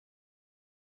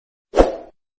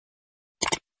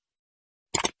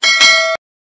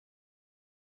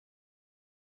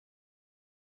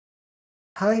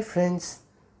Hi friends,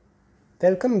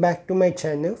 welcome back to my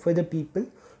channel. For the people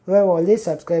who have already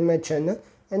subscribed my channel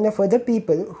and for the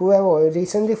people who have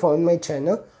recently found my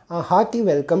channel, a hearty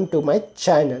welcome to my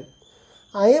channel.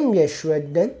 I am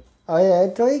Yashwardhan, an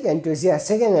electronic enthusiast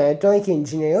and electronic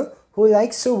engineer who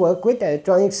likes to work with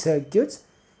electronic circuits,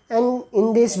 and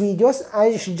in these videos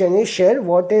I generally share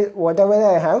whatever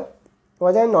I have,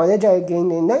 whatever knowledge I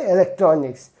gained in the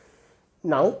electronics.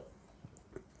 Now,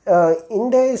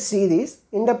 in the series,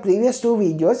 in the previous two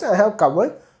videos, I have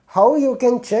covered how you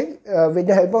can check with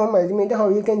the help of a multimeter, how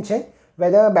you can check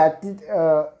whether a battery,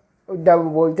 the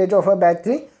voltage of a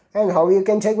battery, and how you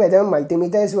can check whether a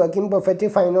multimeter is working perfectly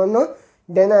fine or not.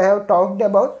 Then I have talked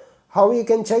about how you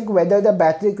can check whether the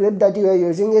battery clip that you are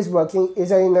using is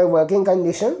in a working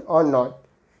condition or not.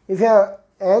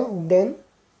 And then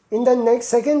in the next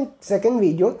second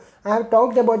video, I have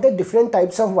talked about the different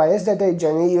types of wires that I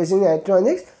generally use in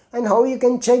electronics and how you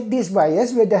can check these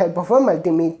wires with the help of a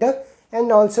multimeter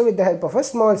and also with the help of a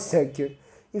small circuit.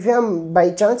 If you have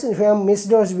missed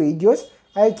those videos,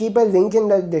 I'll keep a link in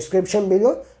the description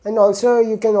below, and also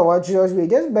you can watch those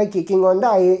videos by clicking on the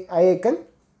eye icon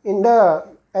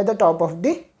at the top of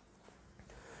the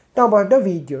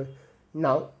video.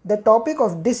 Now, the topic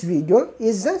of this video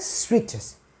is the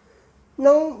switches.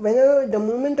 Now, the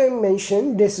moment I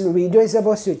mention this video is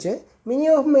about switches, many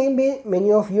of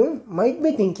you might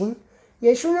be thinking,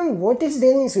 Yashwardhan, what is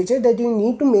there in switches that you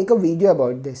need to make a video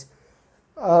about this?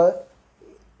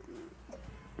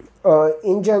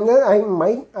 In general,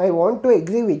 I want to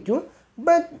agree with you,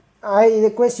 but I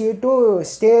request you to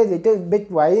stay a little bit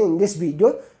while in this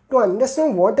video to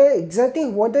understand what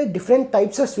are different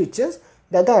types of switches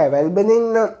that are available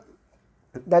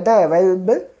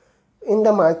in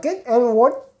the market, and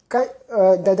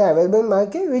that are available in the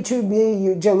market which will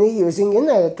be generally using in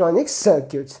electronic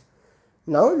circuits.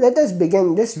 Now let us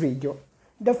begin this video.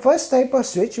 The first type of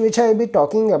switch which I will be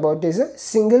talking about is a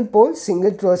single pole,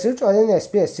 single throw switch or an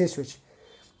SPST switch.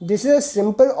 This is a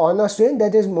simple on-off switch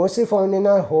that is mostly found in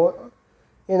our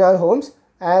homes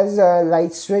as a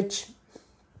light switch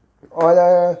or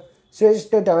a switch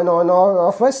to turn on or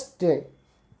off a string.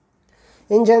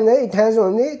 In general, it has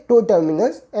only two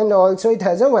terminals and also it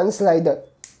has a one slider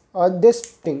or this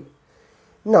thing.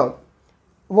 Now,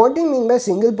 what do you mean by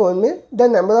single pole means the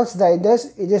number of sliders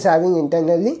it is having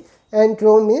internally, and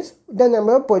throw means the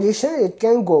number of positions it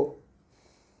can go.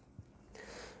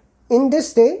 In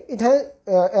this state,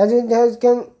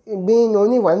 can be in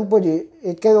only one position,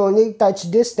 it can only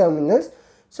touch this terminals,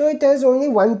 so it has only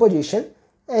one position,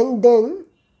 and then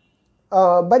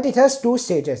but it has two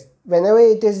stages. Whenever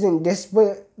it is in this,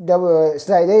 the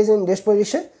slider is in this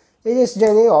position, it is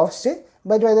generally off state.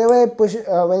 But whenever I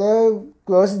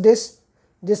close this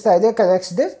slider connects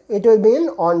this, it will be in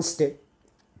on state,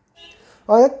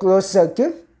 or a closed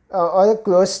circuit, or a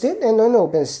closed state and an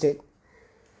open state.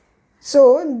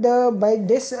 So by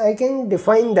this I can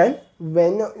define that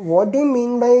what do you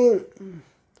mean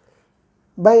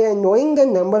by knowing the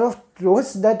number of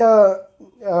throws that are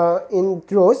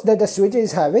throws that the switch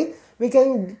is having. We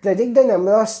can predict the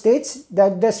number of states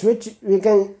that the switch we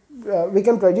can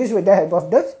produce with the help of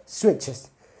the switches.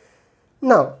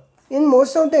 Now, in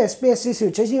most of the SPST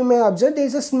switches, you may observe there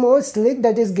is a small slit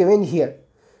that is given here.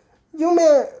 You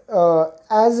may,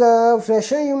 as a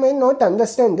fresher, you may not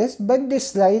understand this, but this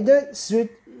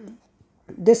slit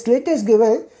is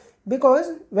given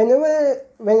because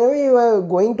whenever you are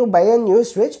going to buy a new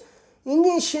switch,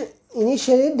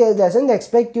 initially they doesn't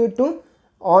expect you to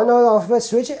on or off a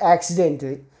switch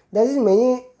accidentally. That is,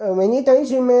 many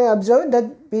times you may observe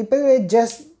that people will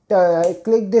just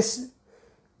click this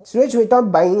switch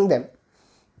without buying them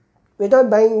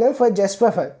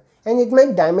for fun, and it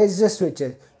might damage the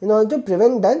switches. In order to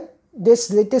prevent that, this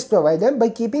slit is provided. By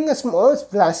keeping a small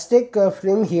plastic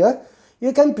frame here,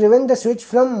 you can prevent the switch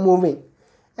from moving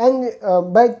and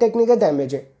by technical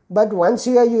damaging. But once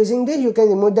you are using this, you can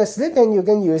remove the slit and you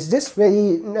can use this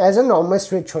as a normal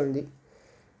switch only.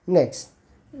 Next,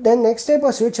 the next type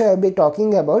of switch I will be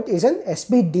talking about is an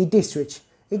SPDT switch.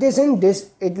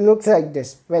 It looks like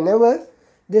this. Whenever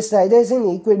this slider is in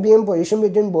equilibrium position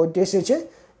between both these switches,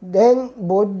 then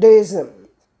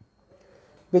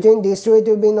between these two it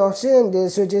will be in offset, and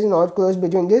this switch is not closed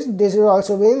between this will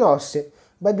also be in offset.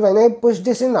 But when I push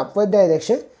this in upward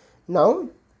direction, now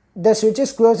the switch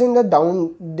is closed in the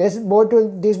down. These both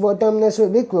terminals will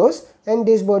be closed and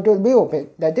this both will be open.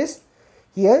 That is,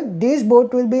 here these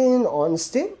both will be in on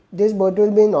state, this both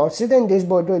will be in off state, and this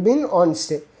both will be in on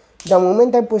state. The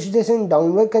moment I push this in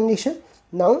downward condition,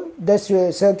 now the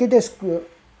circuit is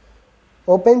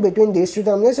open between these two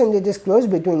terminals and it is closed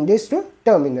between these two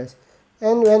terminals.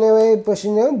 and whenever I push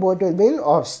in here, both will be in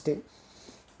off state.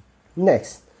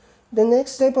 Next, the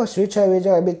next type of switch I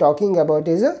will be talking about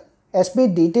is a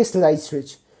SPDT slide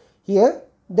switch. Here,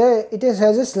 it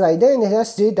has a slider and it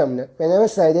has 3 terminals. Whenever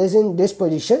slider is in this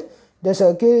position, the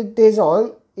circuit is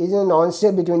in on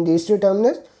state between these 2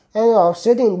 terminals and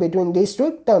offset in between these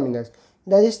 2 terminals.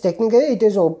 That is, technically it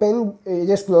is open, it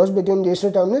is closed between these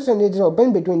 2 terminals and it is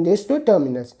open between these 2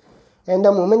 terminals. And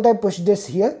the moment I push this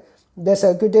here, the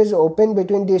circuit is open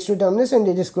between these 2 terminals and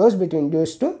it is closed between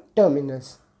these 2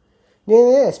 terminals.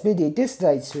 Then SPDT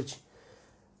slide switch.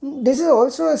 This is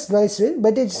also a slide switch,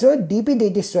 but it's a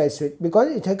DP-DT slide switch because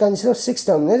it consists of 6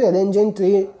 terminals arranged in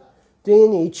 3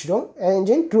 in each row,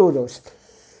 arranged in 2 rows.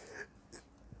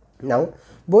 Now,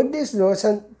 both these rows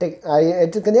are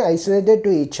electrically isolated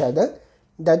to each other.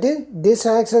 That is, this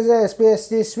acts as a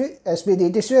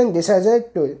SPDT switch and this has a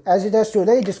tool. As it has tool,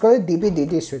 it is called a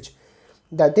DP-DT switch.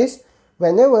 That is,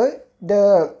 whenever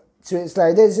the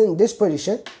slider is in this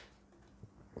position,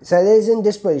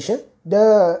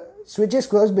 the switch is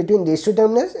closed between these 2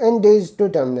 terminals and these 2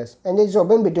 terminals, and it is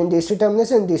open between these 2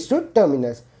 terminals and these 2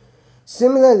 terminals.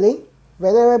 Similarly,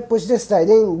 whenever I push the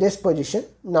slider in this position,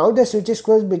 now the switch is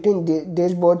closed between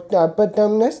these both upper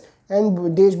terminals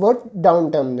and these both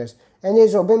down terminals, and it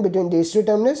is open between these 2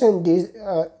 terminals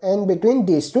and between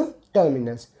these 2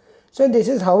 terminals. So this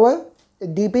is how a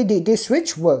DP-DT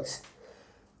switch works.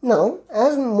 Now,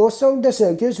 as most of the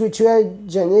circuits which we are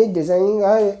generally designing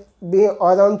are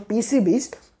on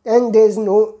PCBs, and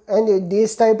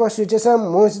these type of switches are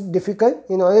most difficult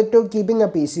in order to keep in a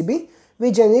PCB,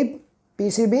 we generally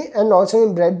PCB and also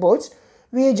in breadboards,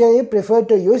 we generally prefer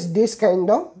to use this kind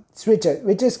of switcher,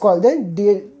 which is called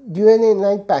the dual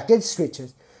inline package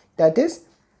switches. That is,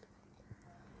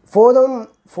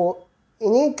 for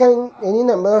any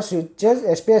number of switches,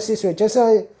 SPSC switches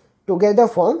are together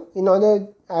formed in order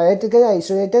electrically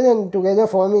isolated and together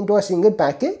formed into a single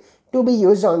package to be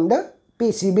used on the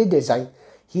PCB design.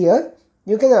 Here,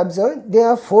 you can observe there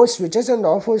are 4 switches and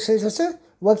all 4 switches are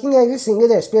working as a single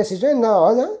SPSC switch and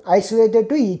all are isolated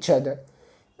to each other.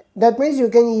 That means you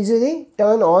can easily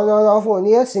turn on or off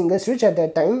only a single switch at a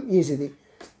time easily.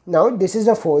 Now, this is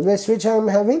a 4-way switch I am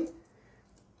having.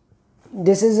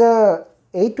 This is a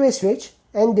 8-way switch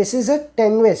and this is a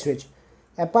 10-way switch.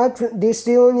 Apart from these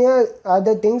 3 only are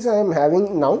the things I am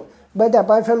having now, but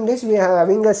apart from this we are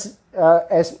having a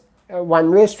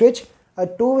 1-way switch, a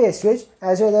 2-way switch,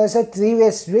 as well as a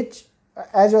 3-way switch,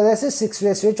 as well as a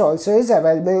 6-way switch also is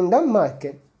available in the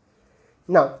market.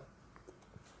 Now,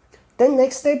 the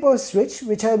next type of switch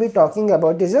which I will be talking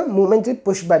about is a momentary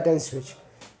push button switch.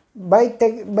 By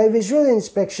visual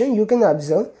inspection, you can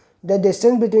observe the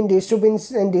distance between these 2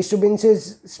 pins and these 2 pins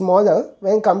is smaller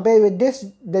when compared with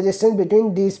the distance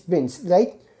between these pins,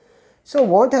 right? So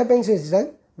what happens is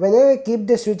that whenever I keep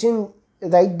the switch in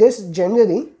like this,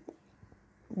 generally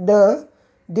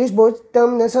these both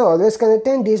terminals are always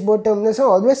connected and these both terminals are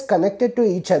always connected to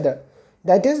each other.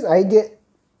 That is,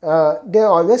 they are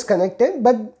always connected,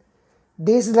 but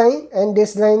this line and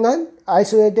this line are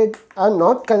isolated, are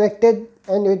not connected,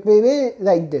 and it will be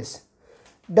like this.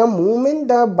 The moment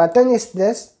the button is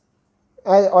pressed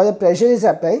or the pressure is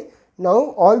applied,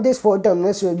 now all these 4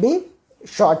 terminals will be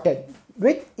shorted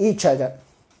with each other.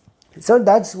 So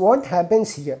that's what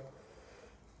happens here.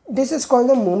 This is called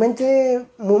a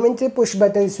momentary push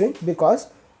button switch because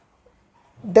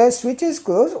the switch is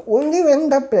closed only when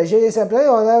the pressure is applied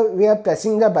or we are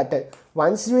pressing the button.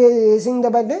 Once we are releasing the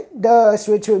button, the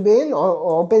switch will be in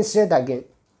open state again.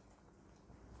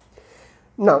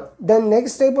 Now, the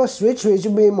next type of switch which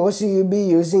mostly you will be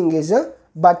using is a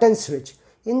button switch.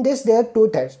 In this, there are 2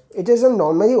 types. It is a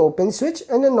normally open switch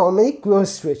and a normally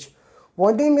closed switch.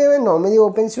 What do you mean by normally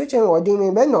open switch and what do you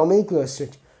mean by normally closed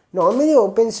switch? Normally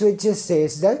open switches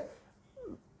says that,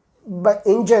 but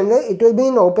in general, it will be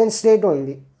in open state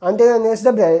only until unless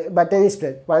the button is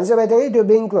pressed. Once the button is, it will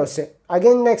be in closed state.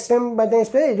 Again, next time button is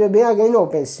pressed, it will be again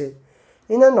open state.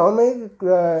 In a normal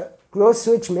closed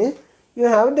switch means you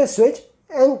have the switch,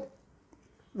 and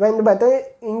when the button,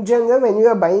 in general, when you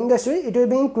are buying the switch, it will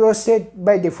be in closed state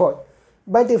by default.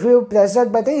 But if you press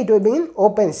that button, it will be in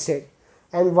open state.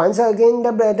 And once again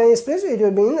the button is pressed, it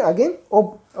will be in again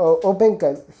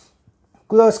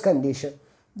closed condition.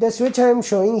 The switch I am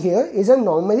showing here is a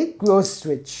normally closed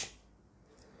switch.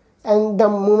 And the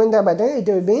moment the button, it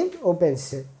will be in open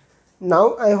state.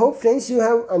 Now, I hope friends you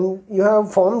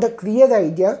have formed a clear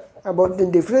idea about the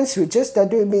different switches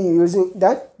that we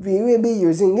will be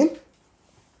using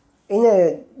in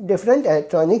a different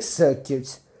electronic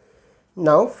circuits.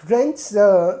 Now friends,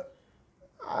 as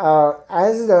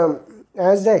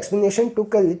the explanation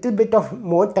took a little bit of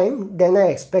more time than I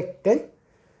expected,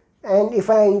 and if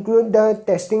I include the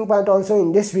testing part also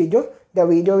in this video, the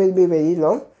video will be very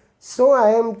long. So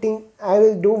I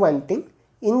will do one thing.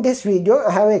 In this video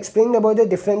I have explained about the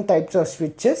different types of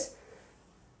switches.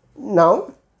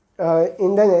 Now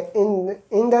in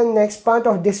the next part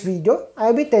of this video,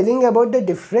 I will be telling about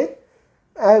the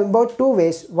about two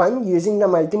ways. One using the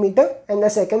multimeter, and the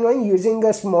second one using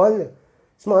a small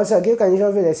circuit consisting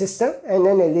of a resistor and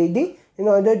an LED in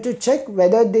order to check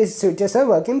whether these switches are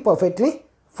working perfectly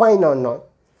fine or not.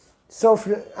 So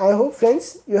I hope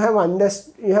friends you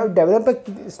have developed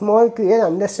a small clear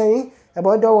understanding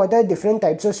about what are different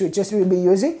types of switches we will be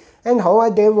using and how are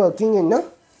they working and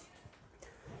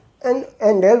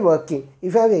they're working.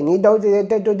 If you have any doubt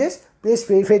related to this, please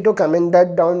feel free to comment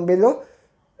that down below.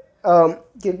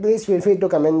 Please feel free to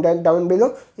comment that down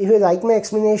below. If you like my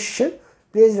explanation,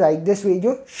 please like this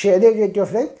video, share it with your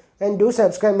friends, and do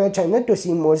subscribe my channel to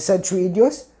see more such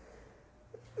videos.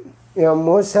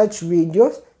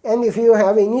 And if you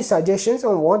have any suggestions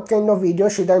on what kind of video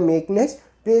should I make next,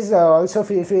 please also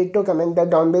feel free to comment that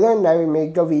down below, and I will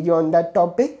make a video on that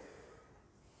topic.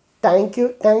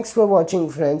 Thanks for watching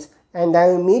friends, and I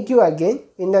will meet you again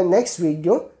in the next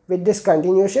video with this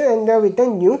continuation and with a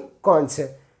new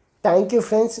concept. Thank you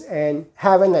friends, and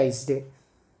have a nice day.